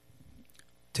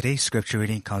Today's scripture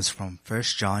reading comes from 1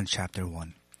 John chapter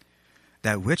 1.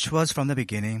 That which was from the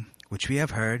beginning, which we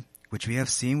have heard, which we have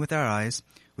seen with our eyes,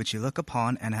 which we look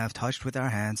upon and have touched with our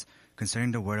hands,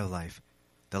 concerning the word of life.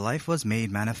 The life was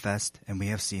made manifest, and we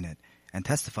have seen it, and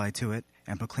testified to it,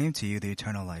 and proclaimed to you the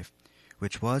eternal life,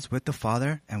 which was with the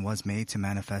Father, and was made to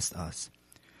manifest us.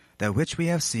 That which we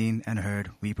have seen and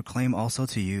heard, we proclaim also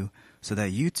to you, so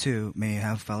that you too may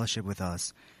have fellowship with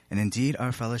us. And indeed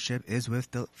our fellowship is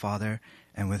with the Father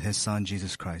and with his Son,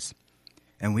 Jesus Christ.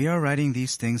 And we are writing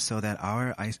these things so that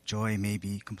our joy may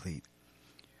be complete.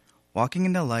 Walking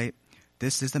in the light,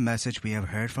 this is the message we have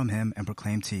heard from him and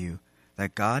proclaimed to you,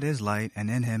 that God is light, and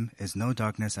in him is no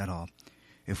darkness at all.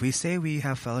 If we say we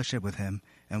have fellowship with him,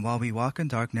 and while we walk in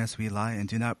darkness we lie and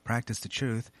do not practice the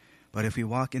truth, but if we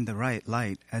walk in the right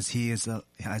light, as he is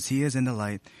in the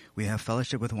light, we have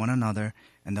fellowship with one another,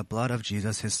 and the blood of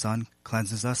Jesus his Son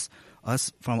cleanses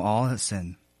us from all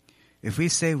sin. If we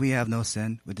say we have no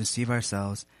sin, we deceive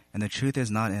ourselves, and the truth is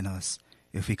not in us.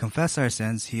 If we confess our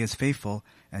sins, he is faithful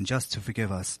and just to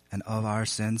forgive us and of our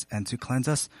sins and to cleanse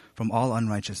us from all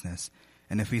unrighteousness.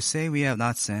 And if we say we have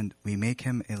not sinned, we make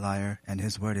him a liar, and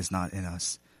his word is not in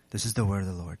us. This is the word of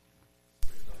the Lord.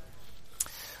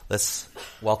 Let's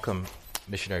welcome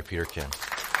Missionary Peter Kim.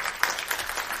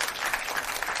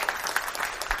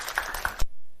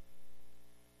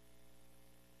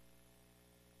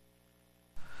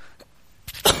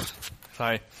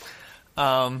 Sorry.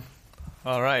 All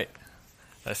right.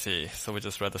 Let's see. So we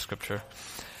just read the scripture.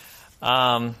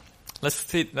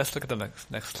 Let's look at the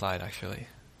next slide, actually.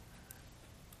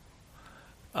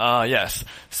 Yes.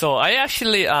 So I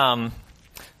actually,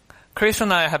 Chris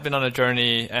and I have been on a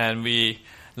journey, and we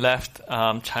left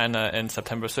China in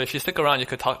September. So if you stick around, you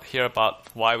could hear about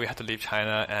why we had to leave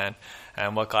China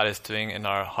and what God is doing in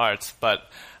our hearts. But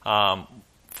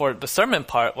for the sermon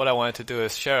part, what I wanted to do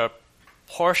is share a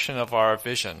portion of our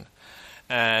vision.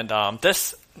 And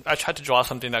I tried to draw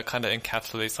something that kind of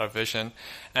encapsulates our vision.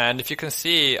 And if you can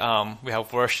see, we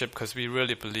have worship because we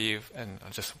really believe in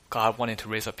just God wanting to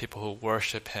raise up people who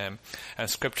worship him. And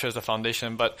scripture is the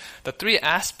foundation. But the three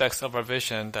aspects of our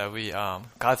vision that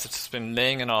God's just been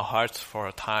laying in our hearts for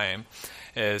a time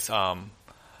is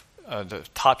the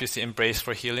top you see, embrace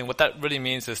for healing. What that really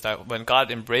means is that when God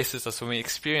embraces us, when we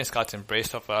experience God's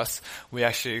embrace of us, we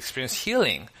actually experience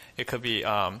healing. It could be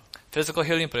physical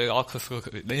healing, but it also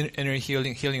could be inner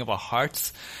healing of our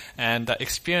hearts. And the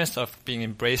experience of being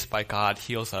embraced by God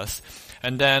heals us.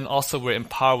 And then also we're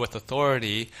empowered with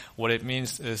authority. What it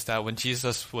means is that when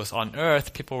Jesus was on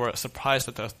earth, people were surprised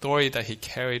at the authority that he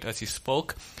carried as he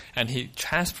spoke, and he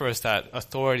transfers that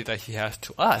authority that he has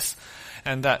to us,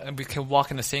 and that we can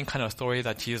walk in the same kind of authority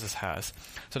that Jesus has.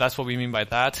 So that's what we mean by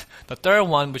that. The third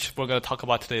one, which we're going to talk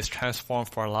about today, is transform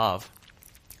for love.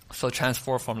 So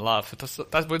transform from love.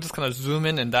 We're just going to zoom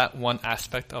in that one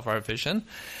aspect of our vision.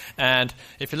 And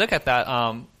if you look at that,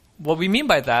 what we mean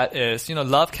by that is,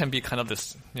 love can be kind of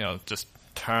this, just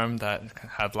term that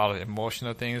has a lot of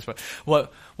emotional things. But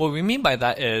what we mean by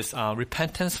that is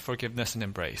repentance, forgiveness, and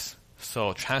embrace.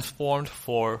 So transformed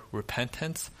for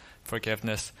repentance,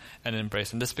 forgiveness, and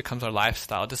embrace. And this becomes our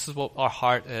lifestyle. This is what our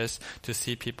heart is, to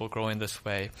see people grow in this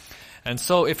way. And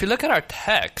so if you look at our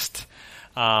text,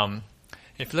 let's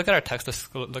look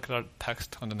at our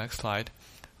text on the next slide.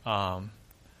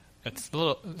 It's a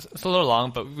little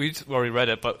long, but we already read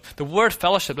it. But the word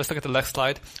fellowship, let's look at the next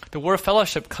slide. The word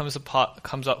fellowship comes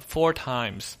up 4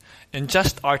 times in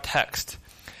just our text.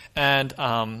 And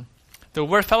the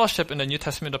word fellowship in the New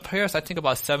Testament appears, I think,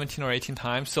 about 17 or 18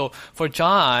 times. So for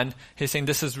John, he's saying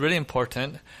this is really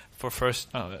important for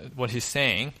what he's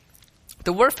saying.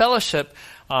 The word fellowship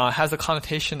has a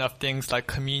connotation of things like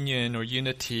communion or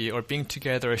unity or being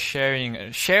together or sharing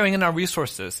in our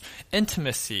resources,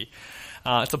 intimacy.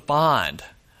 It's a bond.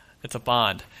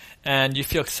 And you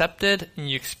feel accepted, and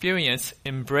you experience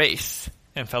embrace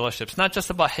in fellowship. It's not just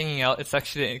about hanging out. It's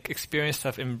actually an experience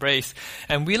of embrace.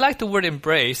 And we like the word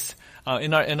embrace.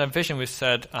 In our vision, we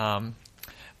said,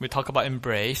 we talk about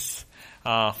embrace,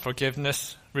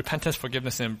 forgiveness, repentance,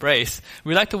 forgiveness, and embrace.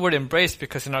 We like the word embrace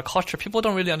because in our culture, people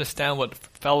don't really understand what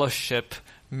fellowship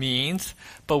means,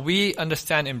 but we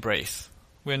understand embrace.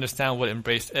 We understand what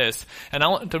embrace is. And I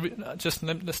want to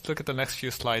let's look at the next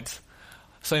few slides.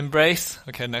 So embrace,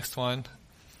 okay, next one.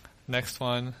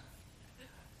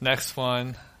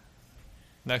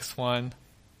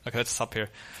 Okay, let's stop here.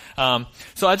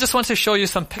 So I just want to show you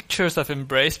some pictures of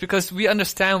embrace because we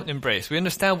understand embrace. We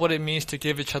understand what it means to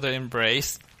give each other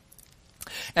embrace.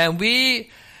 And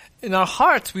we in our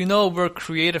hearts, we know we're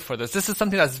created for this. This is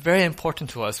something that's very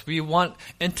important to us. We want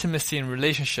intimacy in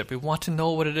relationship. We want to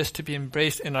know what it is to be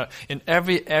embraced in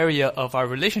every area of our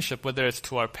relationship, whether it's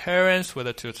to our parents,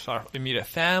 whether it's to our immediate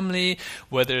family,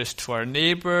 whether it's to our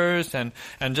neighbors, and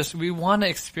just we want to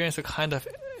experience a kind of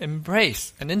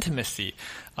embrace, an intimacy,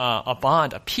 a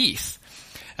bond, a peace.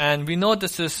 And we know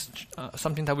this is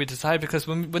something that we desire because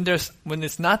when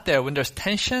it's not there, when there's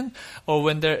tension, or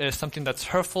when there is something that's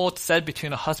hurtful said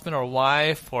between a husband or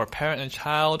wife, or a parent and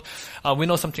child, we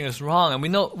know something is wrong. And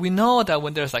we know that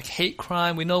when there's like hate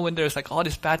crime, we know when there's like all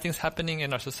these bad things happening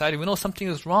in our society, we know something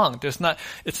is wrong.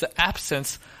 It's the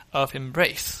absence of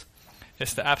embrace.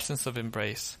 It's the absence of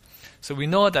embrace. So we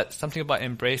know that something about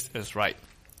embrace is right.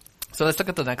 So let's look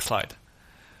at the next slide.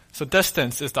 So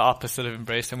distance is the opposite of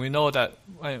embrace, and we know that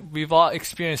we've all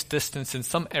experienced distance in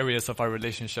some areas of our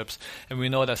relationships, and we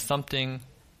know that something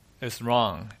is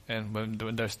wrong and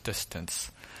when there's distance.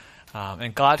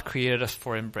 And God created us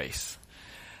for embrace.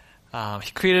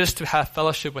 He created us to have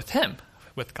fellowship with Him,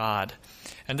 with God.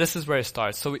 And this is where it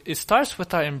starts. So it starts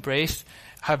with our embrace,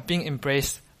 being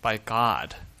embraced by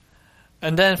God.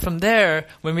 And then from there,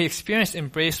 when we experience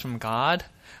embrace from God,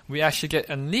 we actually get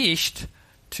unleashed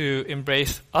to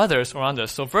embrace others around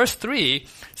us. So verse 3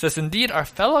 says, "Indeed, our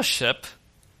fellowship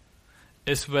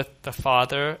is with the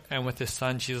Father and with His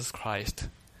Son, Jesus Christ."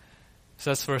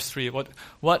 So that's verse 3.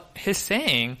 What he's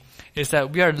saying is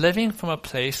that we are living from a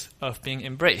place of being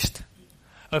embraced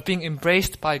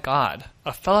by God,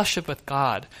 a fellowship with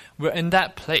God. We're in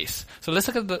that place. So let's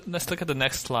look at the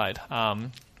next slide.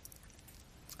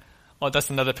 That's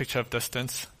another picture of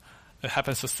distance. It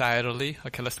happens societally.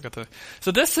 Okay, let's look at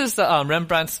So this is the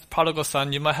Rembrandt's Prodigal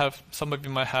Son. Some of you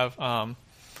might have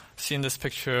seen this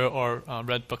picture or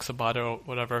read books about it or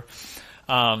whatever.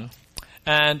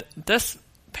 And this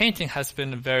painting has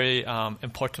been very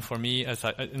important for me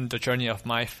in the journey of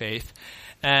my faith.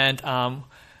 And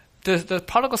the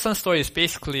Prodigal Son story is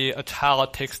basically a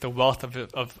child takes the wealth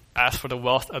asks for the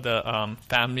wealth of the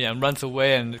family and runs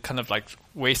away and kind of like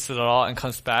wastes it all and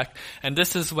comes back. And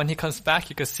this is when he comes back,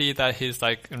 you can see that he's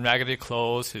like in raggedy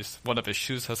clothes. One of his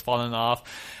shoes has fallen off,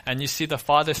 and you see the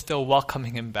father still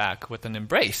welcoming him back with an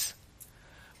embrace.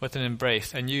 And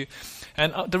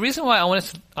the reason why I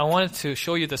wanted to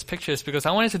show you this picture is because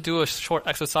I wanted to do a short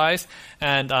exercise.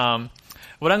 And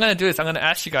what I'm going to do is I'm going to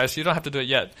ask you guys. You don't have to do it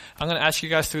yet. I'm going to ask you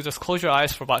guys to just close your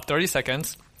eyes for about 30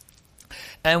 seconds.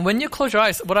 And when you close your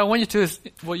eyes, what I want you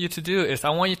to do is I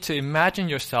want you to imagine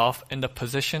yourself in the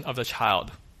position of the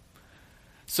child.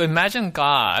 So imagine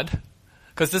God,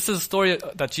 because this is a story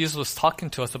that Jesus was talking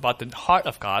to us about the heart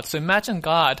of God. So imagine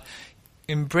God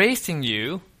embracing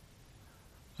you,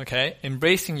 okay,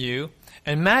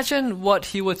 Imagine what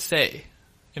He would say.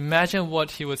 Imagine what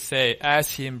He would say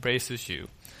as He embraces you.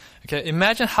 Okay,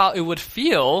 imagine how it would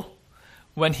feel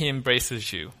when He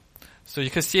embraces you. So you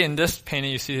can see in this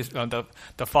painting, you see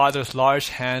the father's large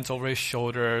hands over his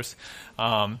shoulders.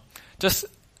 Just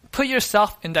put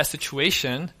yourself in that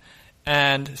situation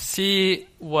and see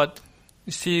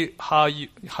how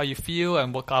you feel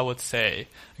and what God would say.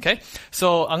 Okay,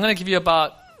 so I'm going to give you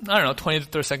about 20 to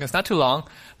 30 seconds, not too long,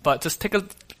 but just take a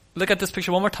look at this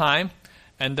picture one more time,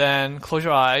 and then close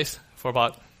your eyes for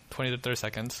about 20 to 30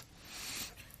 seconds.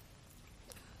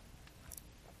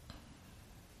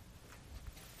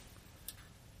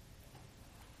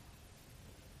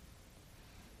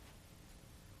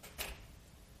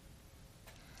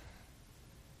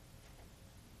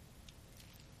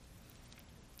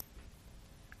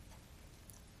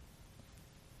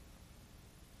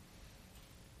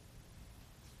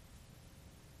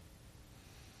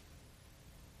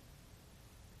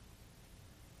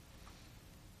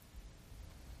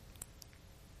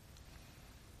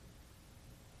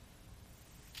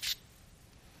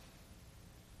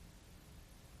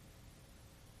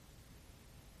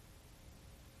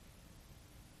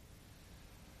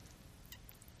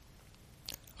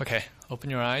 Okay,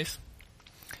 open your eyes.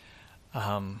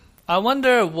 I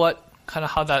wonder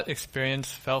how that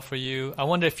experience felt for you. I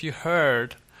wonder if you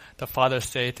heard the Father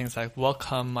say things like,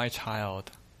 "Welcome, my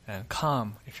child," and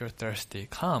 "Come if you're thirsty.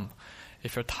 Come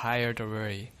if you're tired or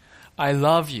weary. I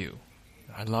love you.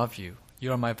 I love you.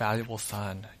 You are my valuable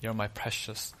son. You're my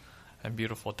precious and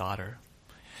beautiful daughter."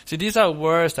 See, these are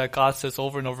words that God says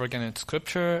over and over again in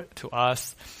Scripture to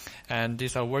us, and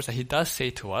these are words that He does say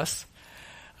to us.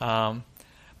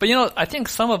 But I think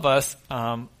some of us,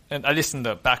 and at least in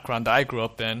the background that I grew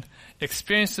up in,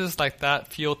 experiences like that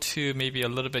feel too maybe a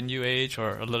little bit new age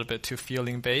or a little bit too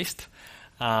feeling based.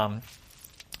 But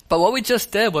what we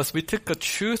just did was we took a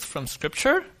truth from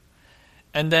Scripture,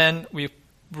 and then we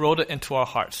wrote it into our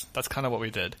hearts. That's kind of what we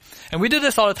did. And we do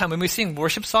this all the time. When we sing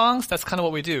worship songs, that's kind of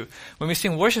what we do. When we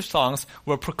sing worship songs,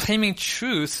 we're proclaiming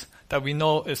truths that we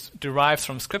know is derived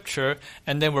from Scripture,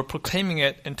 and then we're proclaiming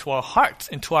it into our hearts,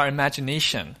 into our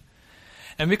imagination.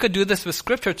 And we could do this with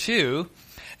Scripture too.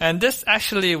 And this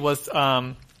actually was,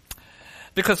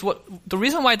 because the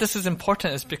reason why this is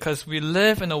important is because we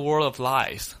live in a world of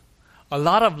lies. A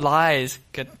lot of lies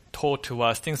get told to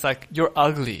us, things like, you're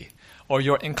ugly, or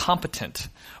you're incompetent,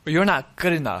 or you're not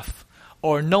good enough,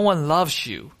 or no one loves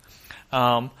you.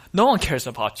 No one cares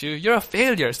about you. You're a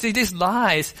failure. See, these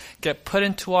lies get put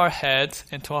into our heads,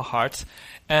 into our hearts,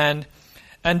 and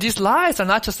these lies are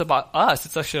not just about us.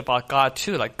 It's actually about God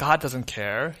too. Like, God doesn't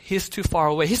care. He's too far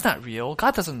away. He's not real.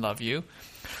 God doesn't love you.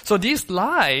 So these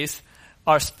lies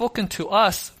are spoken to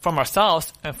us from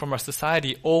ourselves and from our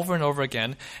society over and over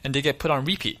again, and they get put on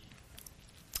repeat.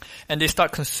 And they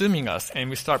start consuming us, and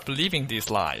we start believing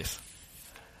these lies.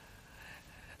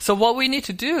 So what we need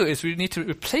to do is we need to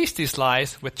replace these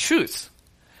lies with truths.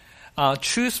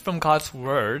 Truths from God's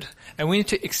Word, and we need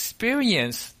to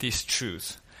experience these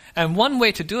truths. And one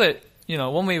way to do it,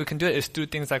 one way we can do it is do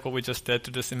things like what we just did,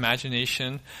 through this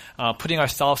imagination, putting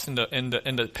ourselves in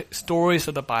the stories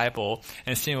of the Bible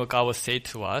and seeing what God will say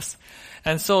to us.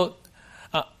 And so,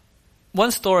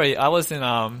 one story, I was in,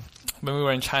 when we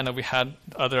were in China, we had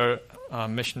other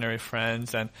missionary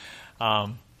friends, and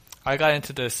I got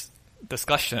into this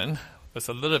discussion. It was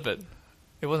a little bit,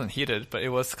 it wasn't heated, but it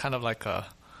was kind of like a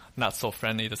not so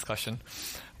friendly discussion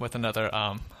with another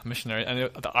missionary.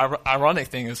 And the ironic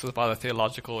thing is, it was about a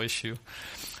theological issue.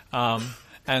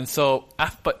 And so,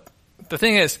 but the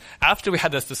thing is, after we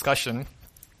had this discussion,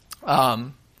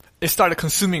 it started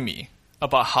consuming me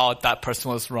about how that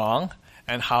person was wrong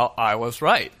and how I was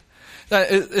right.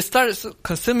 It started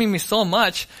consuming me so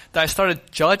much that I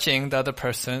started judging the other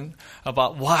person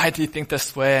about, why do you think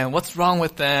this way and what's wrong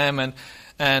with them, and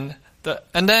then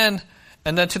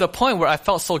to the point where I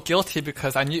felt so guilty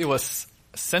because I knew it was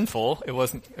sinful. It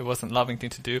wasn't a loving thing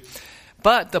to do.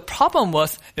 But the problem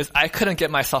is I couldn't get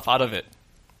myself out of it.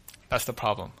 That's the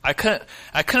problem. I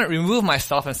couldn't remove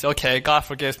myself and say, okay, God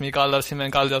forgives me, God loves him,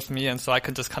 and God loves me, and so I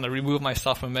could just kind of remove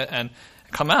myself from it and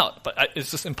come out. But it's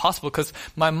just impossible because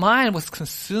my mind was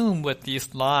consumed with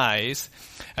these lies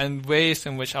and ways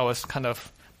in which I was kind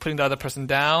of putting the other person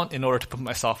down in order to put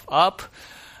myself up.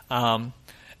 And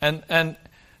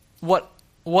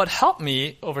what helped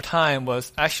me over time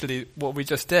was actually what we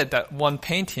just did, that one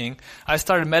painting. I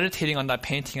started meditating on that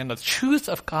painting and the truth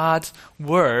of God's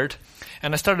Word,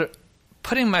 and I started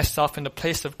putting myself in the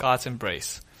place of God's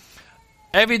embrace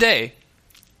every day,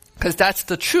 because that's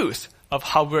the truth of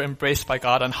how we're embraced by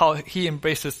God and how He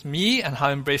embraces me and how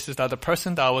He embraces the other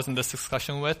person that I was in this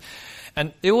discussion with.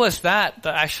 And it was that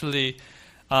actually,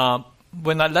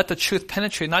 when I let the truth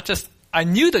penetrate, not just I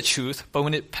knew the truth, but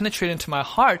when it penetrated into my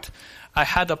heart, I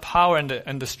had the power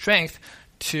and the strength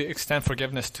to extend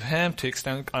forgiveness to him, to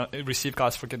receive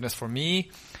God's forgiveness for me,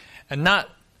 and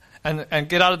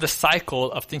get out of the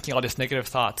cycle of thinking all these negative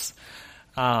thoughts.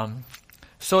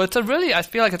 So I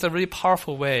feel like it's a really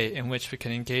powerful way in which we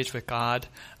can engage with God.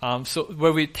 So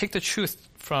where we take the truth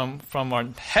from our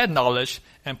head knowledge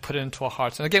and put it into our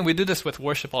hearts. And again, we do this with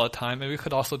worship all the time, and we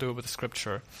could also do it with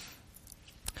Scripture.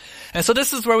 And so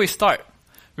this is where we start.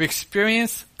 We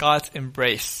experience God's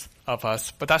embrace of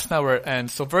us, but that's not where it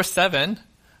ends. So verse 7,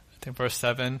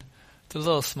 it's a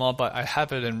little small, but I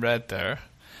have it in red there.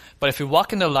 But if we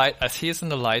walk in the light as He is in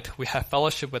the light, we have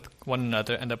fellowship with one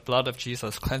another, and the blood of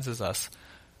Jesus cleanses us,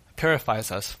 purifies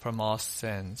us from all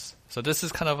sins. So this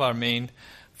is kind of our main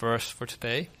verse for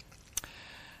today.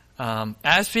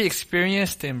 As we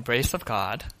experience the embrace of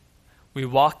God, we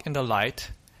walk in the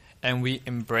light, and we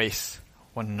embrace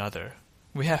one another.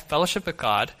 We have fellowship with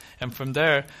God, and from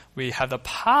there, we have the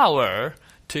power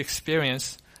to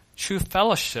experience true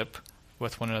fellowship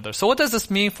with one another. So what does this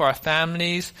mean for our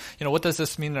families? What does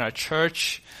this mean in our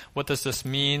church? What does this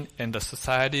mean in the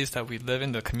societies that we live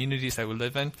in, the communities that we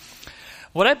live in?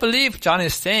 What I believe John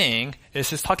is saying is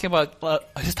he's talking about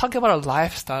a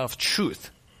lifestyle of truth,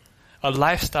 a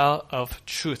lifestyle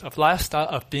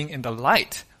of being in the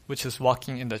light, which is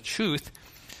walking in the truth.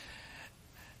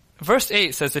 Verse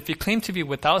 8 says, if we claim to be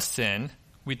without sin,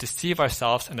 we deceive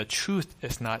ourselves and the truth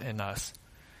is not in us.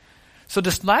 So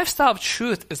this lifestyle of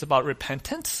truth is about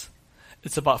repentance,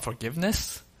 it's about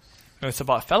forgiveness, and it's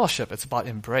about fellowship, it's about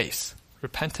embrace.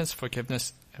 Repentance,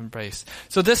 forgiveness, embrace.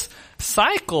 So this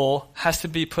cycle has to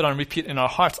be put on repeat in our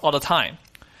hearts all the time.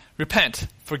 Repent,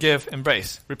 forgive,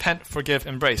 embrace. Repent, forgive,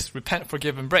 embrace. Repent,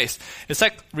 forgive, embrace. It's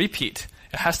like repeat.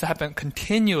 It has to happen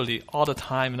continually, all the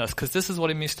time in us, because this is what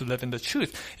it means to live in the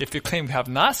truth. If we claim we have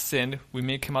not sinned, we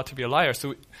may come out to be a liar.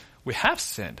 So we have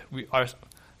sinned. We are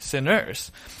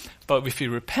sinners. But if we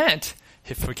repent,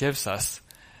 He forgives us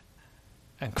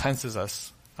and cleanses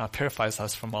us, purifies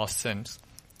us from all sins.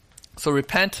 So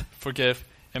repent, forgive,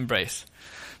 embrace.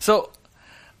 So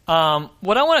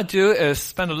what I want to do is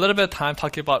spend a little bit of time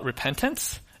talking about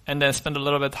repentance, and then spend a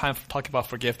little bit of time talking about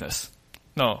forgiveness.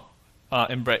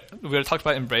 Embrace. We're going to talk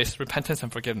about embrace, repentance,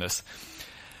 and forgiveness.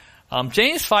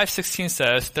 James 5:16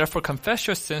 says, "Therefore confess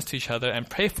your sins to each other and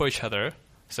pray for each other." It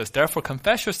says, "Therefore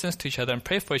confess your sins to each other and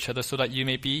pray for each other so that you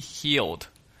may be healed."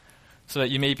 So that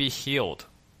you may be healed.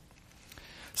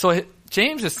 So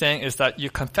James is saying is that you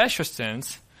confess your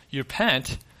sins, you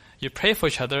repent, you pray for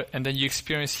each other, and then you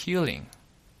experience healing.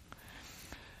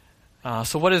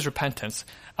 So what is repentance?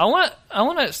 I want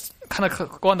to kind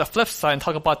of go on the flip side and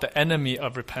talk about the enemy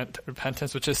of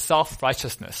repentance, which is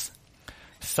self-righteousness.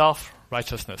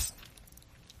 Self-righteousness.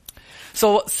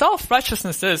 So what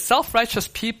self-righteousness is, self-righteous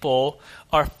people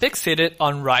are fixated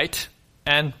on right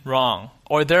and wrong,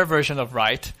 or their version of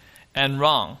right and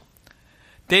wrong.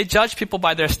 They judge people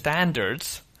by their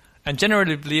standards and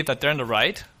generally believe that they're in the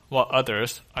right while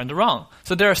others are in the wrong.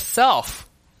 So they're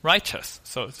self-righteous.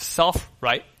 So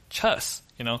self-righteous,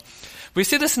 We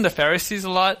see this in the Pharisees a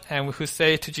lot, and who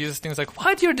say to Jesus things like,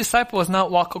 "Why do your disciples not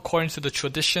walk according to the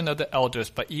tradition of the elders,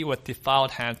 but eat with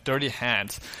defiled hands, dirty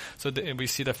hands?" So we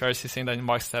see the Pharisees saying that in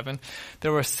Mark 7. They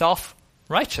were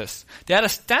self-righteous. They had a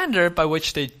standard by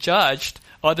which they judged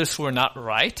others who were not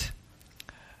right,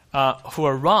 who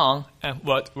were wrong, and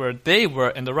where they were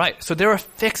in the right. So they were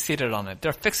fixated on it.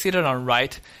 They're fixated on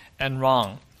right and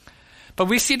wrong. But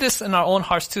we see this in our own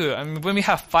hearts too. I mean, when we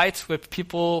have fights with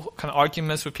people, kind of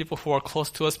arguments with people who are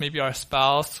close to us, maybe our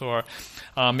spouse or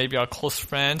maybe our close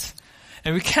friends,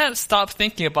 and we can't stop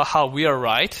thinking about how we are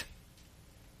right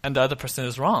and the other person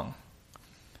is wrong.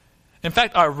 In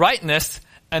fact, our rightness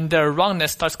and their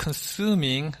wrongness starts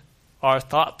consuming our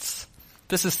thoughts.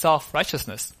 This is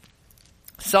self-righteousness.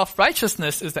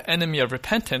 Self-righteousness is the enemy of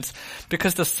repentance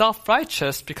because the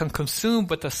self-righteous become consumed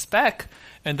with the speck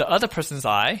in the other person's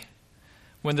eye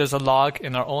when there's a log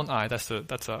in our own eye. That's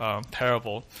a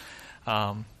parable.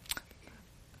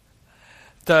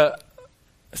 The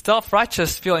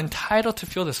self-righteous feel entitled to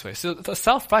feel this way. So the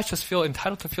self-righteous feel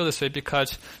entitled to feel this way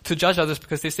to judge others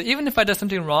because they say, even if I did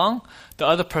something wrong, the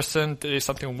other person did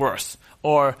something worse.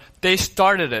 Or they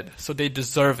started it, so they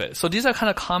deserve it. So these are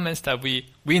kind of comments that we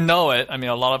know it. I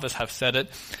mean, a lot of us have said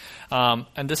it.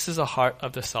 And this is the heart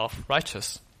of the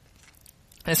self-righteous.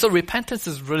 And so repentance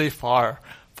is really far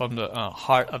from the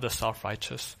heart of the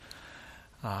self-righteous.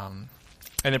 And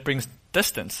it brings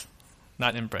distance,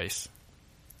 not embrace.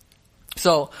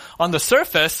 So on the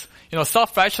surface,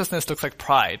 self-righteousness looks like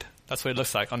pride. That's what it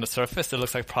looks like. On the surface, it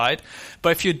looks like pride.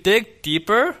 But if you dig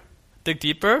deeper,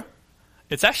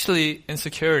 it's actually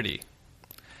insecurity.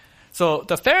 So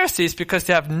the Pharisees, because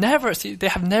they have never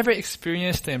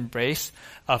experienced the embrace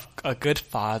of a good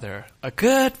father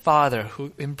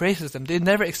who embraces them. They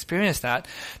never experienced that.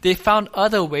 They found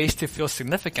other ways to feel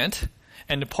significant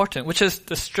and important, which is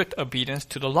the strict obedience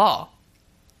to the law.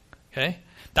 Okay?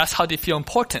 That's how they feel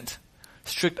important.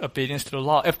 Strict obedience to the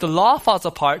law. If the law falls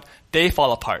apart, they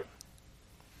fall apart.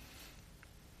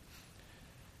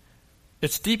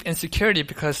 It's deep insecurity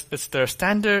because it's their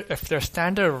standard. If their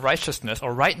standard of righteousness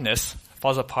or rightness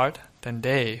falls apart, then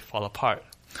they fall apart.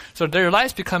 So their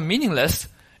lives become meaningless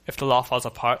if the law falls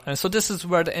apart. And so this is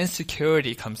where the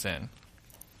insecurity comes in.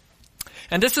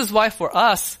 And this is why for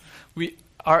us,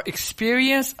 our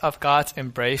experience of God's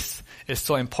embrace is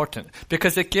so important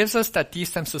because it gives us that deep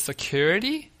sense of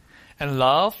security and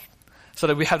love so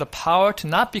that we have the power to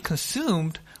not be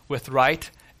consumed with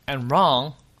right and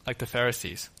wrong like the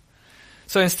Pharisees.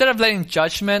 So instead of letting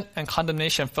judgment and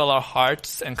condemnation fill our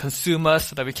hearts and consume us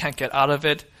so that we can't get out of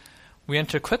it, we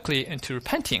enter quickly into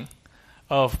repenting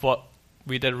of what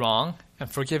we did wrong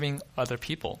and forgiving other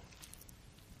people.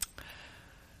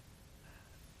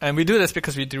 And we do this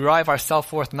because we derive our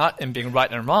self-worth not in being right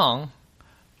and wrong,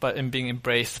 but in being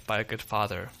embraced by a good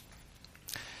Father.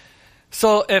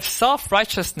 So if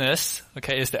self-righteousness,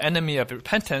 is the enemy of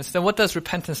repentance, then what does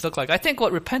repentance look like? I think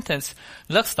what repentance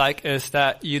looks like is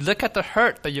that you look at the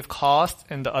hurt that you've caused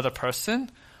in the other person,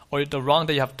 or the wrong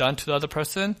that you have done to the other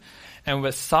person, and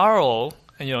with sorrow,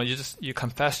 and you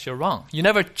confess your wrong. You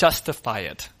never justify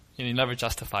it. You never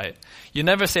justify it. You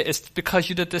never say, it's because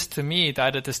you did this to me that I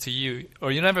did this to you.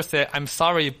 Or you never say, I'm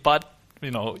sorry, but,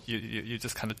 you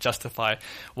just kind of justify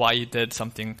why you did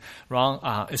something wrong.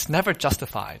 It's never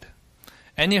justified.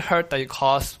 Any hurt that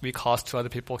we cause to other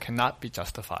people cannot be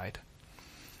justified.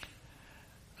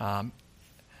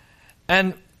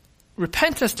 And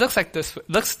repentance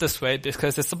looks this way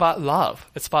because it's about love.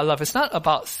 It's about love. It's not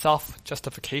about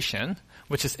self-justification,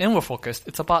 which is inward-focused.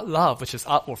 It's about love, which is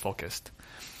outward-focused.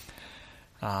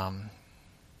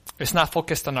 It's not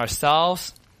focused on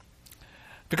ourselves.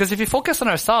 Because if you focus on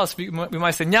ourselves, we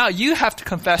might say, now you have to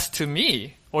confess to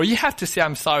me, or you have to say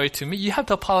I'm sorry to me. You have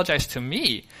to apologize to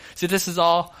me. See, this is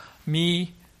all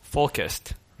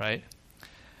me-focused, right?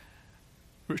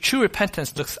 True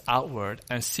repentance looks outward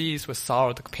and sees with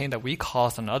sorrow the pain that we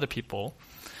cause on other people,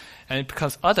 and it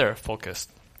becomes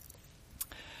other-focused.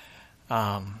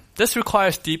 This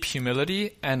requires deep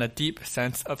humility and a deep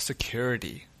sense of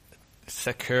security.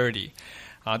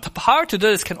 The power to do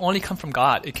this can only come from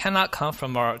God. It cannot come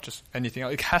from just anything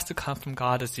else. It has to come from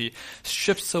God as He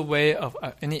strips away of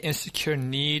any insecure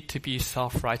need to be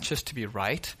self-righteous, to be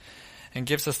right, and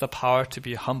gives us the power to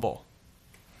be humble.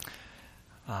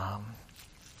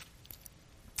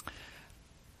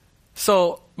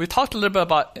 So we talked a little bit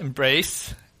about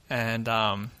embrace and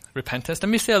repentance. Let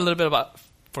me say a little bit about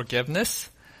forgiveness.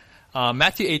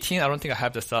 Matthew 18, I don't think I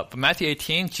have this up, but Matthew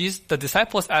 18, the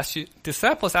disciples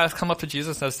come up to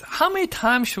Jesus and says, how many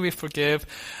times should we forgive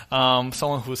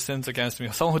someone who sins against me,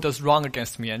 someone who does wrong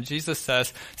against me? And Jesus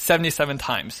says 77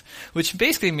 times, which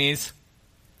basically means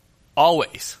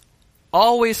always.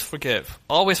 Always forgive.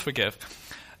 Always forgive.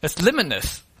 It's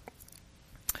limitless.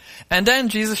 And then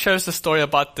Jesus shares the story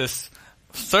about this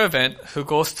servant who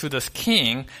goes to this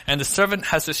king, and the servant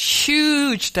has this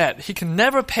huge debt. He can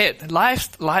never pay it.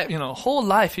 Whole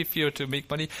life if he were to make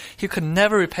money, he could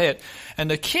never repay it.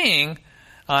 And the king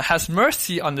has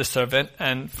mercy on the servant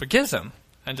and forgives him,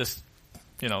 and just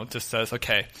says,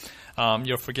 okay,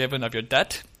 you're forgiven of your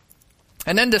debt.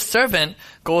 And then the servant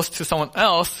goes to someone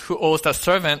else who owes that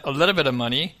servant a little bit of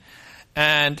money,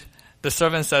 and the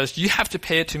servant says, you have to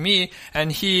pay it to me,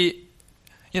 and he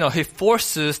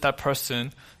forces that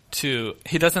person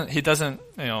he doesn't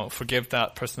forgive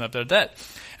that person of their debt.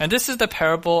 And this is the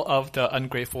parable of the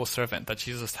ungrateful servant that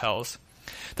Jesus tells.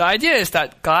 The idea is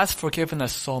that God's forgiven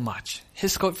us so much.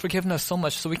 He's forgiven us so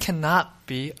much, so we cannot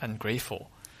be ungrateful.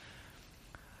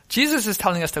 Jesus is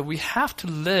telling us that we have to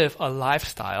live a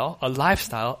lifestyle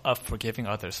of forgiving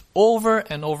others over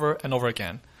and over and over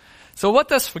again. So what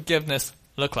does forgiveness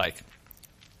look like?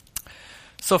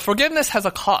 So forgiveness has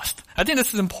a cost. I think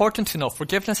this is important to know.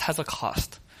 Forgiveness has a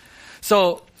cost.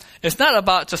 So it's not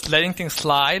about just letting things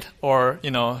slide or,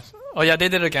 oh yeah, they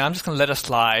did it again. I'm just going to let it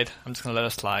slide.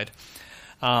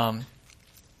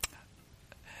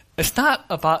 It's not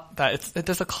about that.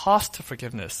 There's a cost to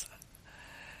forgiveness.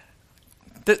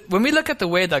 When we look at the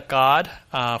way that God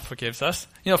forgives us,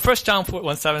 1 John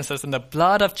 1:7 says, "In the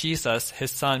blood of Jesus,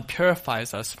 His Son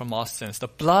purifies us from all sins." The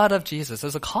blood of Jesus.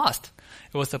 There's a cost.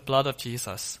 It was the blood of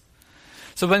Jesus.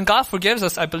 So when God forgives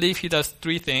us, I believe He does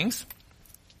three things.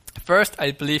 First,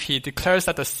 I believe He declares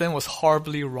that the sin was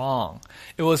horribly wrong.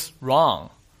 It was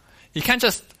wrong. You can't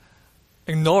just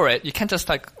ignore it. You can't just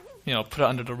put it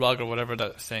under the rug or whatever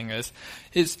that saying is.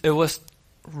 It was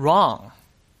wrong.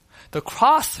 The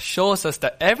cross shows us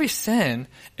that every sin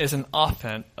is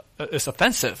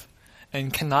offensive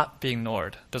and cannot be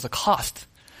ignored. There's a cost.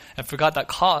 And for God, that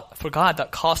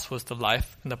cost was the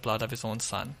life and the blood of His own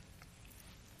Son.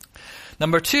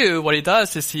 Number two, what He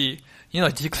does is He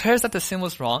declares that the sin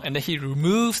was wrong, and then He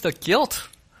removes the guilt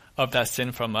of that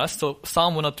sin from us. So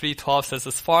Psalm 103:12 says,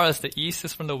 as far as the east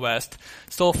is from the west,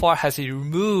 so far has He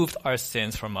removed our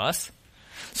sins from us.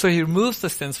 So He removes the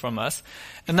sins from us.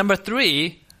 And number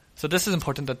three, so this is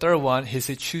important, the third one is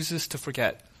He chooses to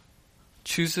forget.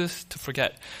 Chooses to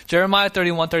forget. Jeremiah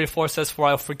 31:34 says, for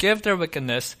I will forgive their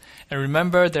wickedness and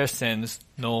remember their sins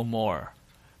no more.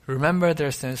 Remember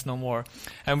their sins no more.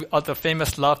 And the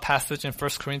famous love passage in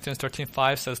 1 Corinthians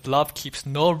 13:5 says, love keeps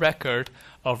no record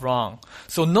of wrong.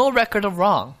 So no record of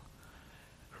wrong.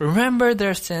 Remember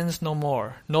their sins no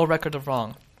more. No record of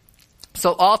wrong.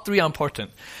 So all three are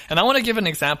important. And I want to give an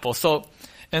example. So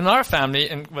in our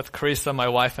family, with Carissa, my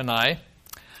wife, and I,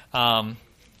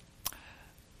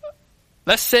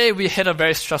 let's say we hit a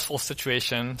very stressful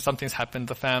situation. Something's happened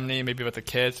to the family, maybe with the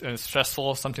kids, and it's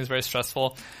stressful. Something's very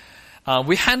stressful.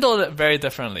 We handle it very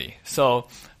differently. So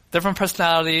different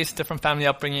personalities, different family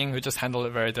upbringing, we just handle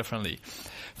it very differently.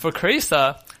 For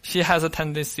Carissa, she has a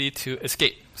tendency to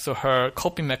escape. So her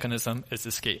coping mechanism is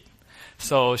escape.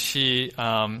 So she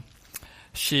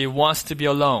wants to be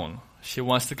alone. She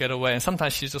wants to get away, and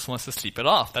sometimes she just wants to sleep it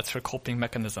off. That's her coping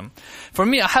mechanism. For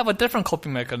me, I have a different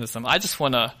coping mechanism. I just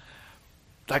want to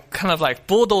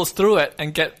bulldoze through it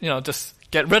and just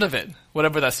get rid of it,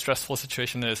 whatever that stressful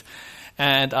situation is.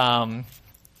 And I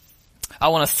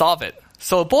want to solve it.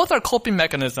 So both are coping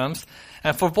mechanisms,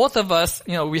 And for both of us,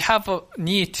 we have a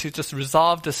need to just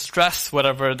resolve the stress,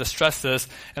 whatever the stress is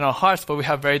in our hearts, but we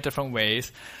have very different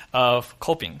ways of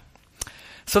coping.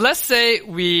 So let's say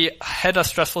we had a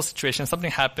stressful situation,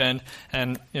 something happened,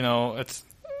 and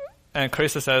and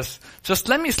Carissa says, "Just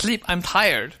let me sleep. I'm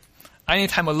tired. I need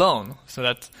time alone." So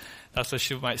that's what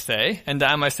she might say. And then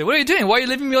I might say, "What are you doing? Why are you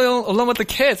leaving me alone with the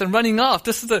kids and running off?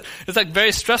 It's like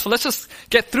very stressful. Let's just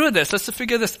get through this. Let's just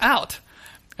figure this out."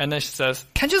 And then she says,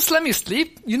 "Can you just let me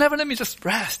sleep? You never let me just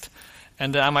rest."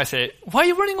 And then I might say, "Why are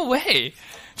you running away?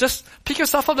 Just pick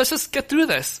yourself up. Let's just get through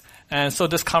this." And so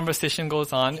this conversation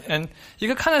goes on, and you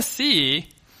can kind of see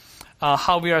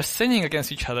how we are sinning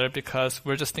against each other because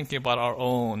we're just thinking about our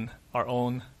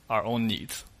own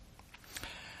needs.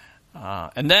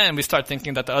 And then we start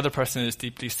thinking that the other person is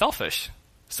deeply selfish.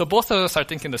 So both of us are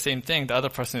thinking the same thing. The other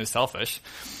person is selfish.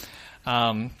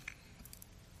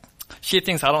 She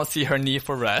thinks I don't see her need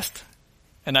for rest,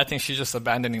 and I think she's just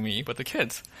abandoning me with the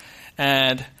kids.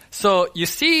 And so you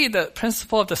see the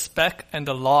principle of the speck and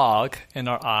the log in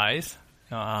our eyes.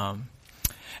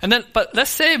 But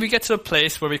let's say we get to a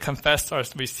place where we confess or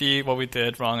we see what we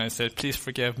did wrong and say, "Please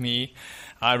forgive me.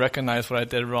 I recognize what I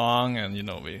did wrong," and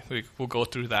we'll go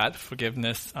through that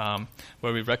forgiveness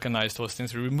where we recognize those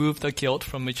things. We remove the guilt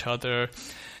from each other.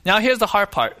 Now here's the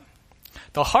hard part.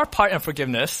 The hard part in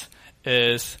forgiveness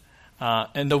is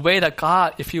in the way that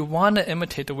God, if you want to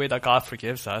imitate the way that God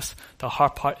forgives us, the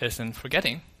hard part is in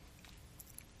forgetting.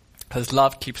 Because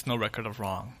love keeps no record of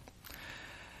wrong.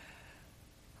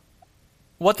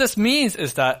 What this means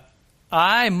is that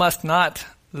I must not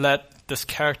let this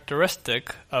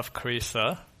characteristic of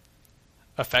Carissa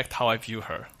affect how I view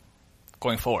her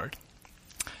going forward.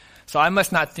 So I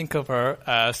must not think of her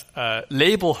as,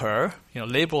 label her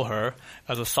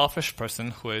as a selfish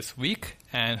person who is weak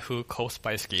and who copes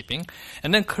by escaping.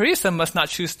 And then Carissa must not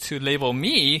choose to label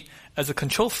me as a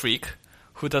control freak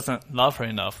who doesn't love her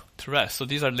enough to rest. So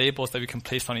these are labels that we can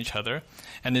place on each other,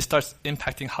 and it starts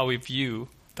impacting how we view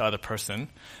the other person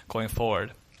going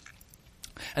forward.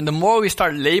 And the more we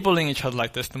start labeling each other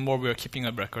like this, the more we are keeping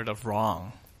a record of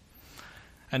wrong.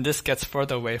 And this gets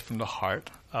further away from the heart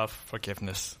of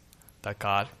forgiveness that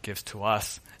God gives to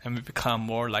us, and we become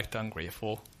more like the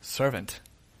ungrateful servant.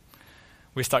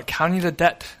 We start counting the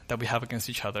debt that we have against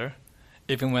each other,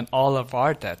 even when all of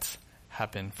our debts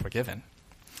have been forgiven.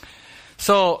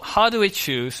 So how do we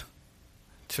choose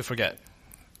to forget?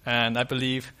 And I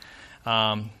believe,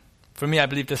 for me, I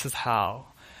believe this is how.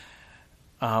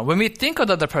 When we think of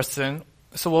the other person,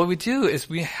 so what we do is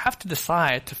we have to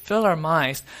decide to fill our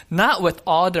minds not with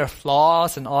all their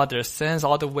flaws and all their sins,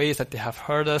 all the ways that they have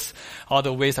hurt us, all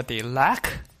the ways that they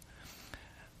lack,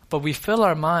 but we fill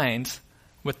our minds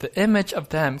with the image of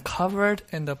them covered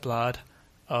in the blood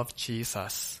of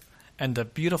Jesus and the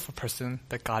beautiful person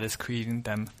that God is creating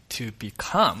them to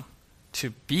become,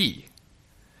 to be.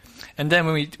 And then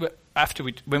when we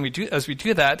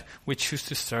do that, we choose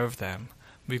to serve them.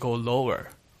 We go lower.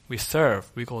 We serve.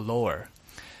 We go lower.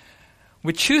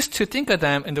 We choose to think of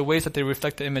them in the ways that they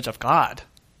reflect the image of God.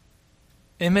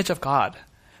 Image of God.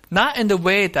 Not in the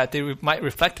way that they might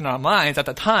reflect in our minds at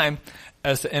the time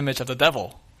as the image of the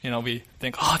devil. We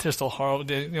think, "Oh, they're so horrible.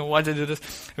 Why did they do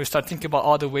this?" We start thinking about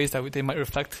all the ways that they might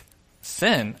reflect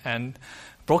sin and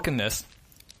brokenness.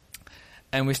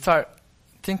 And we start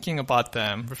thinking about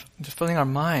them, just filling our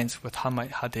minds with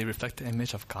how they reflect the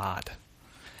image of God.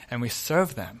 And we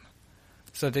serve them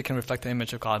so that they can reflect the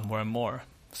image of God more and more.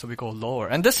 So we go lower.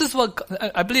 And this is what,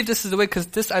 I believe this is the way,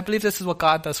 because I believe this is what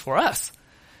God does for us.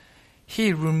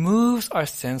 He removes our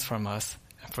sins from us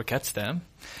and forgets them.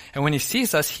 And when He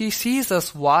sees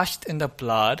us washed in the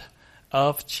blood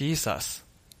of Jesus.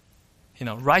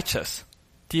 Righteous,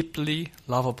 deeply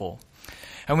lovable.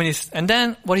 And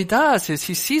then what He does is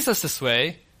He sees us this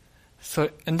way,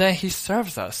 and then He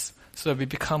serves us so that we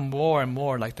become more and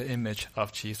more like the image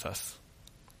of Jesus.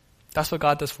 That's what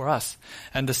God does for us.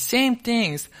 And the same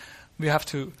things we have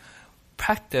to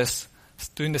practice,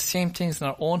 doing the same things in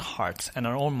our own hearts and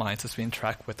our own minds as we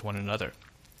interact with one another.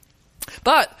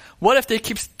 But what if they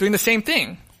keep doing the same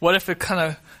thing? What if it kind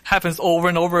of happens over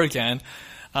and over again?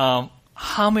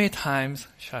 How many times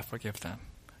should I forgive them?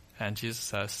 And Jesus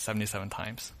says 77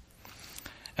 times.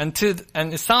 And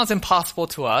it sounds impossible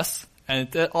to us,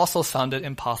 and it also sounded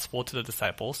impossible to the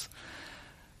disciples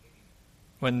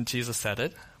when Jesus said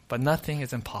it. But nothing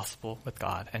is impossible with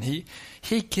God. And He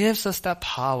gives us that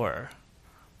power,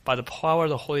 by the power of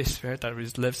the Holy Spirit that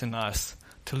lives in us,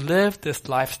 to live this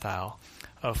lifestyle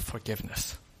of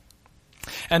forgiveness.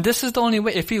 And this is the only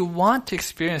way. If we want to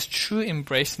experience true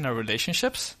embrace in our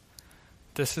relationships,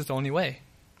 this is the only way.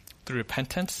 Through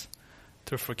repentance,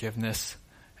 through forgiveness,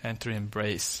 and to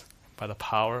embrace by the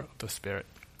power of the Spirit.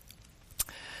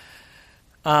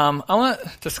 I want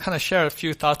to just kind of share a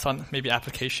few thoughts on maybe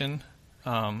application.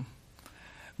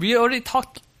 We already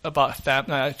talked about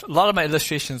family. A lot of my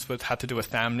illustrations would have to do with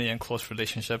family and close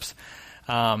relationships.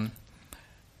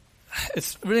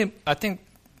 It's really, I think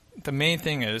the main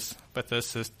thing is with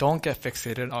this is don't get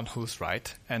fixated on who's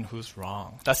right and who's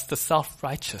wrong. That's the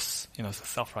self-righteous, it's the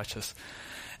self-righteous.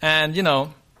 And,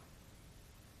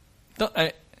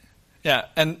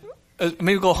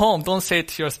 maybe go home, don't say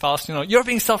to your spouse, you're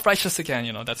being self-righteous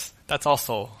again, that's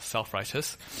also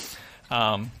self-righteous.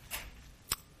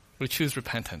 We choose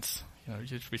repentance,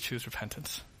 we choose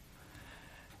repentance.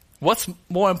 What's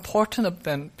more important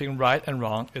than being right and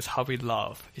wrong is how we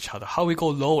love each other, how we go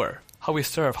lower, how we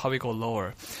serve, how we go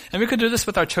lower. And we could do this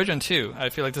with our children too. I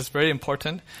feel like this is very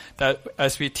important that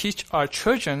as we teach our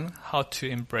children how to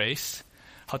embrace,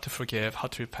 how to forgive, how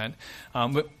to repent,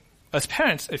 as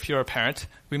parents, if you're a parent,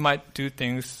 we might do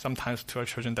things sometimes to our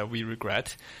children that we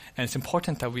regret. And it's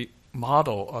important that we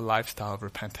model a lifestyle of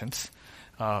repentance,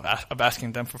 of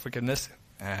asking them for forgiveness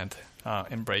and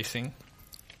embracing.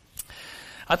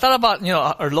 I thought about,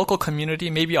 our local community,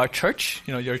 maybe our church,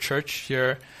 your church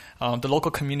here, the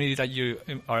local community that you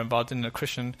are involved in, the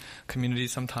Christian community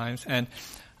sometimes. And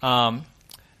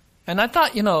I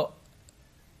thought,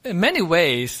 in many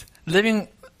ways,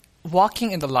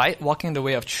 walking in the light, walking in the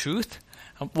way of truth,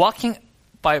 walking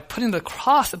by putting the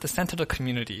cross at the center of the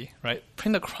community, right?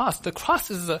 Putting the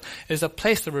cross is a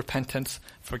place of repentance,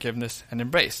 forgiveness, and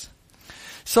embrace.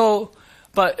 So,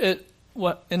 but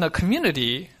in a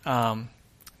community,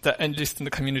 at least in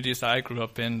the communities that I grew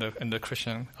up in the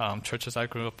Christian churches I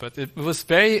grew up with, it was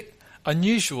very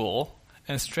unusual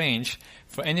and strange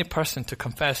for any person to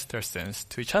confess their sins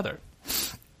to each other.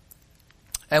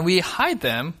 And we hide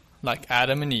them like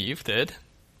Adam and Eve did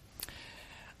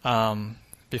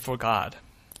before God,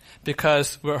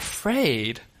 because we're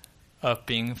afraid of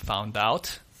being found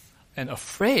out and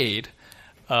afraid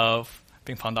of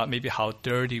being found out maybe how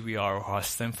dirty we are or how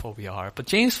sinful we are. But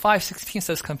James 5:16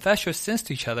 says, confess your sins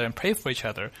to each other and pray for each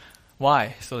other.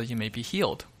 Why? So that you may be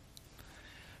healed.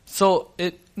 So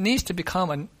it needs to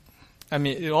become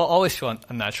it will always feel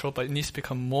unnatural, but it needs to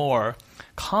become more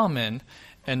common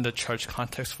in the church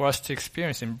context for us to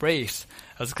experience, embrace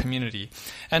as a community.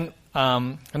 And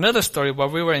another story, while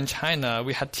we were in China,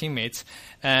 we had teammates,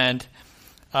 and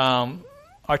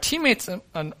our teammates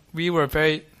and we were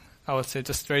very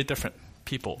different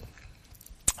people.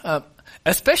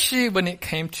 Especially when it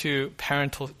came to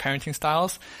parenting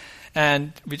styles,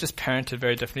 and we just parented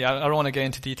very differently. I don't want to get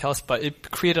into details, but it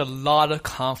created a lot of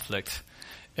conflict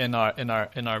in our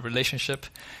relationship,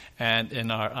 and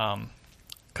in our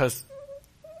because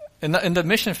in the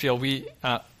mission field,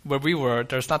 where we were,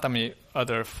 there's not that many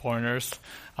other foreigners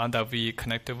that we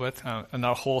connected with. In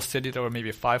our whole city, there were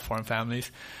maybe 5 foreign families.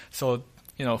 So,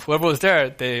 whoever was there,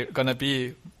 they're going to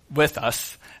be with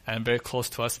us and very close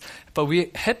to us. But we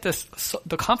hit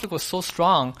the conflict was so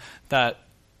strong that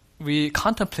we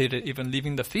contemplated even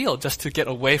leaving the field just to get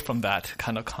away from that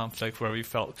kind of conflict where we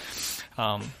felt.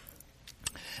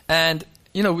 And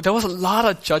there was a lot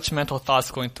of judgmental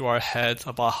thoughts going through our heads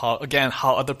about how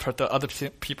other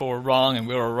people were wrong and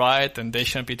we were right, and they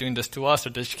shouldn't be doing this to us, or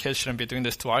these kids shouldn't be doing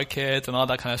this to our kids, and all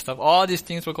that kind of stuff. All these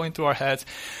things were going through our heads,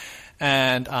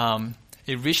 and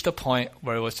it reached a point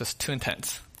where it was just too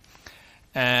intense.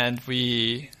 And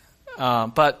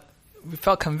but we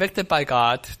felt convicted by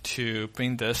God to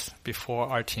bring this before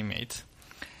our teammates,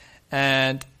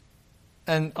 and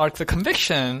the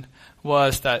conviction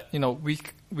was that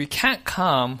we can't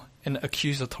come in an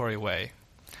accusatory way.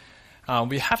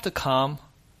 We have to come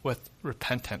with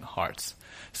repentant hearts.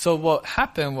 So what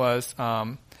happened was,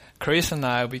 Carissa and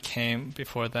I, we came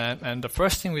before them, and the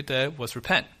first thing we did was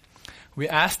repent. We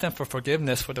asked them for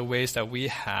forgiveness for the ways that we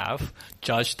have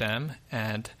judged them,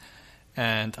 and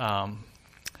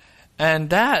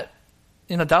that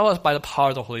that was by the power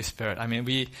of the Holy Spirit. I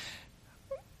mean,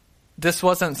 this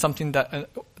wasn't something that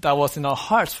was in our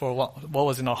hearts for a while. What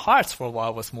was in our hearts for a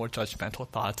while was more judgmental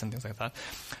thoughts and things like that.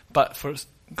 But for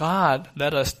God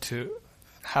led us to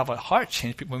have a heart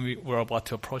change when we were about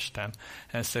to approach them,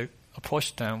 and so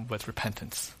approach them with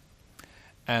repentance.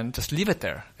 And just leave it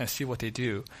there and see what they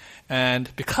do. And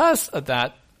because of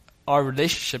that, our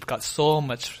relationship got so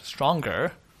much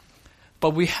stronger.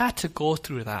 But we had to go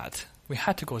through that.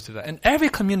 And every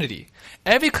community,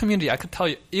 I could tell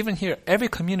you, even here, every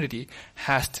community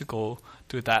has to go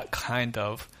through that kind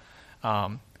of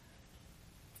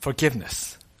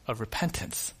forgiveness, of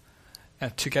repentance,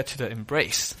 and to get to the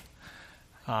embrace.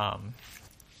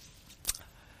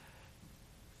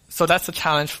 so that's a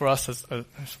challenge for us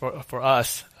for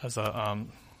us as a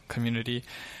community.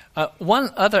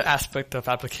 One other aspect of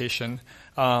application,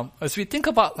 as we think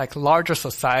about like larger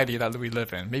society that we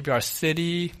live in, maybe our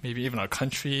city, maybe even our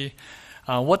country,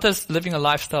 what does living a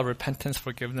lifestyle of repentance,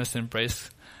 forgiveness, embrace?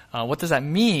 What does that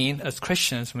mean as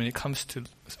Christians when it comes to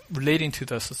relating to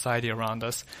the society around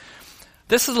us?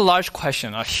 This is a large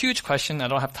question, a huge question. I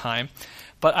don't have time,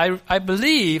 but I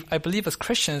believe as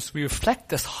Christians we reflect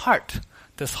this heart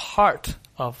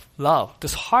of love,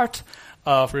 this heart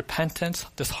of repentance,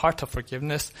 this heart of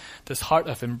forgiveness, this heart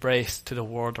of embrace to the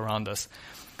world around us.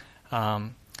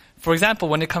 For example,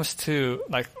 when it comes to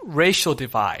like racial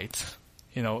divides,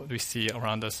 we see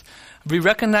around us, we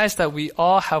recognize that we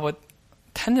all have a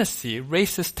tendency,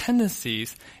 racist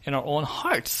tendencies in our own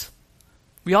hearts.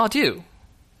 We all do,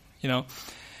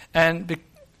 and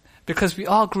because we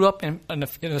all grew up in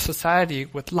a society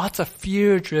with lots of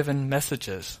fear-driven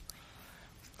messages.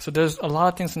 So there's a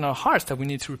lot of things in our hearts that we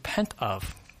need to repent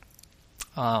of.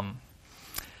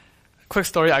 Quick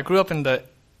story, I grew up in the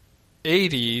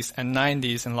 80s and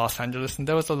 90s in Los Angeles, and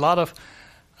there was a lot of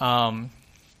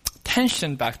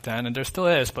tension back then, and there still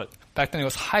is, but back then it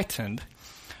was heightened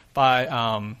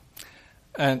by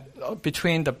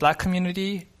between the black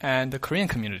community and the Korean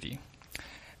community.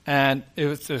 And it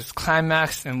was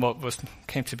climaxed in what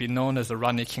came to be known as the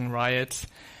Rodney King riots.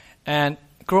 And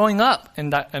growing up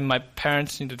in that, and my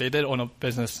parents, they did own a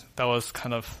business that was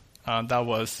kind of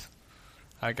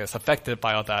I guess, affected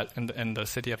by all that in the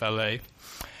city of LA.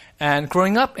 And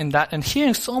growing up in that and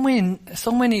hearing so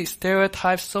many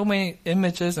stereotypes, so many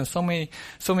images, and so many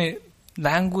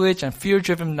language and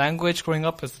fear-driven language growing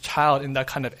up as a child in that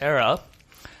kind of era,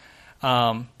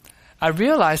 I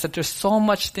realized that there's so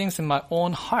much things in my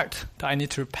own heart that I need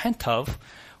to repent of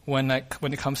when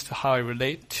it comes to how I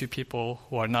relate to people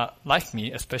who are not like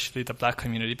me, especially the black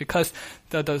community, because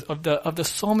of the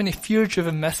so many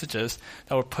fear-driven messages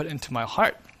that were put into my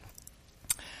heart.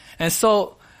 And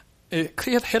so it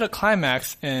hit a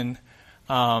climax in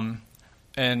right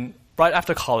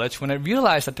after college when I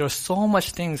realized that there were so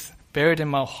much things buried in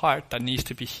my heart that needs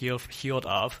to be healed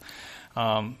of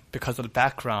because of the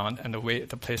background and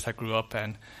the place I grew up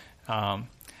in.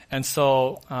 And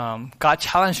so God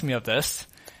challenged me of this.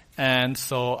 And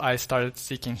so I started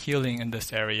seeking healing in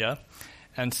this area.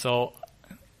 And so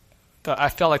I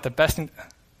felt like the best thing,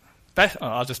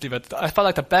 I'll just leave it. I felt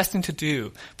like the best thing to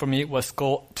do for me was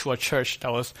go to a church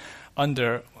that was and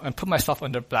put myself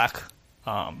under black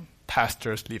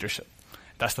pastors' leadership.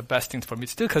 That's the best thing for me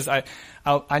to do because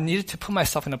I needed to put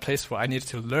myself in a place where I needed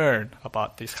to learn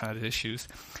about these kind of issues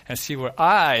and see where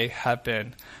I have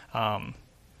been.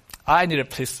 I needed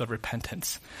places of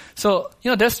repentance. So,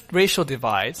 there's racial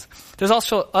divides. There's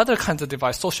also other kinds of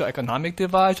divides, socioeconomic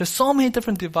divides. There's so many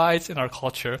different divides in our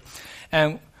culture.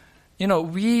 And,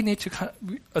 we need to,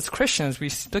 as Christians, we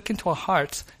look into our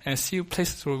hearts and see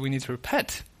places where we need to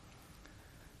repent.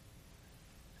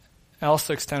 And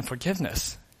also extend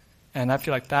forgiveness. And I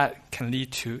feel like that can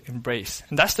lead to embrace.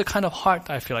 And that's the kind of heart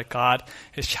that I feel like God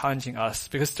is challenging us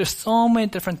because there's so many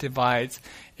different divides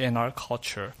in our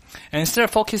culture. And instead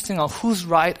of focusing on who's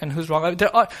right and who's wrong,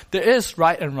 there is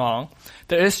right and wrong.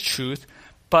 There is truth.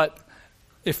 But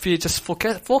if we just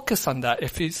focus on that,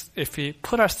 if we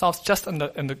put ourselves just in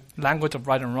the language of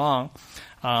right and wrong,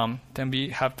 then we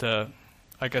have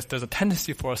there's a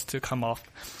tendency for us to come off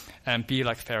and be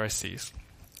like Pharisees.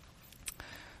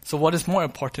 So what is more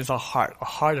important is our heart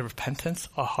of repentance,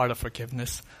 our heart of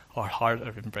forgiveness, our heart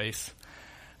of embrace.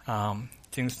 When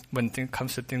it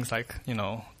comes to things like,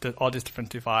 all these different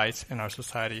divides in our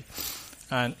society.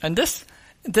 And this,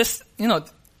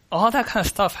 all that kind of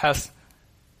stuff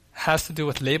has to do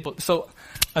with label. So,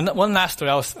 one last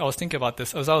story, I was thinking about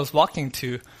this. As I was walking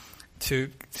to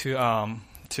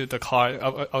the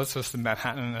car, I was just in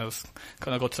Manhattan, and I was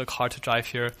going to go to the car to drive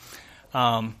here.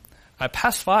 I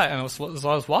passed by, and as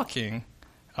I was walking,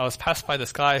 I was passed by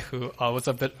this guy who was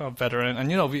a veteran,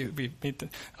 and we meet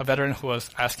a veteran who was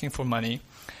asking for money,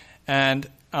 and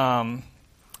I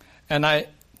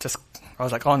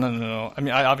was like, oh no. I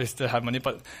mean, I obviously did have money,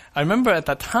 but I remember at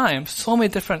that time, so many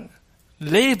different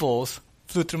labels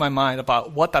flew through my mind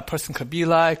about what that person could be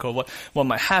like or what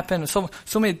might happen. So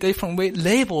many different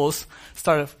labels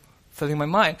started filling my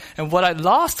mind, and what I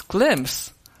lost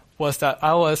glimpse was that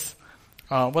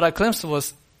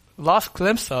lost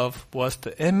glimpse of was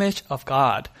the image of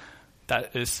God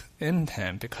that is in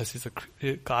him because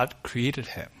God created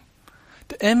him.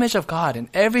 The image of God in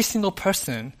every single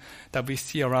person that we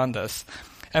see around us.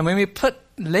 And when we put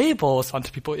labels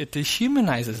onto people, it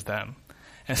dehumanizes them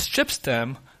and strips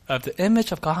them of the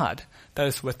image of God that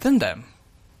is within them.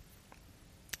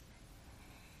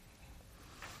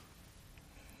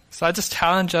 So I just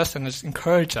challenge us and just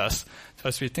encourage us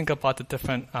as we think about the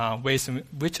different ways in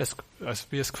which as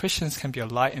we as Christians can be a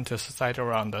light into the society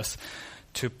around us,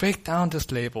 to break down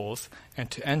these labels and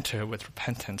to enter with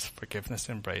repentance, forgiveness,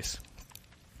 and grace.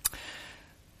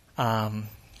 And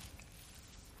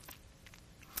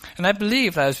I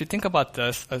believe that as we think about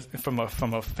this from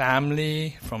a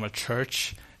family, from a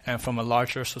church, and from a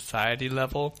larger society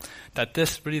level, that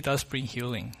this really does bring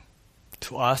healing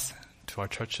to us, to our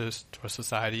churches, to our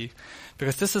society,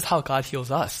 because this is how God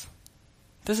heals us.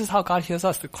 This is how God heals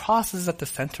us. The cross is at the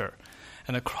center.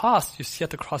 And the cross, you see at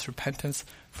the cross repentance,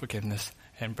 forgiveness,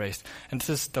 and grace. And this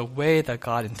is the way that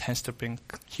God intends to bring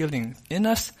healing in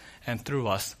us and through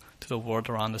us to the world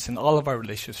around us in all of our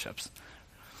relationships.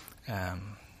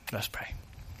 Let's pray.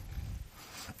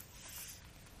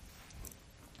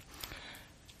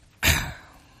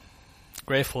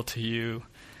 Grateful to you,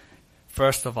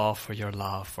 first of all, for your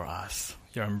love for us,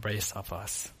 your embrace of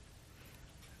us.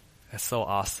 It's so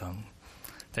awesome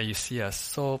that you see us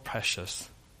so precious,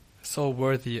 so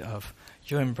worthy of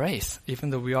your embrace.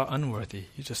 Even though we are unworthy,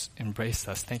 you just embrace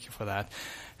us. Thank you for that.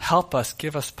 Help us,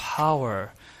 give us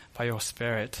power by your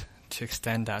Spirit to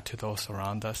extend that to those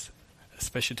around us,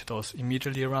 especially to those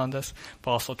immediately around us,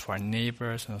 but also to our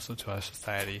neighbors and also to our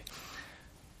society.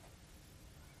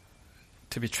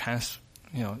 To be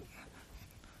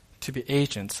to be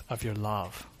agents of your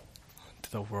love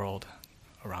to the world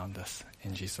around us.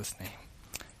 In Jesus' name,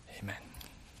 amen.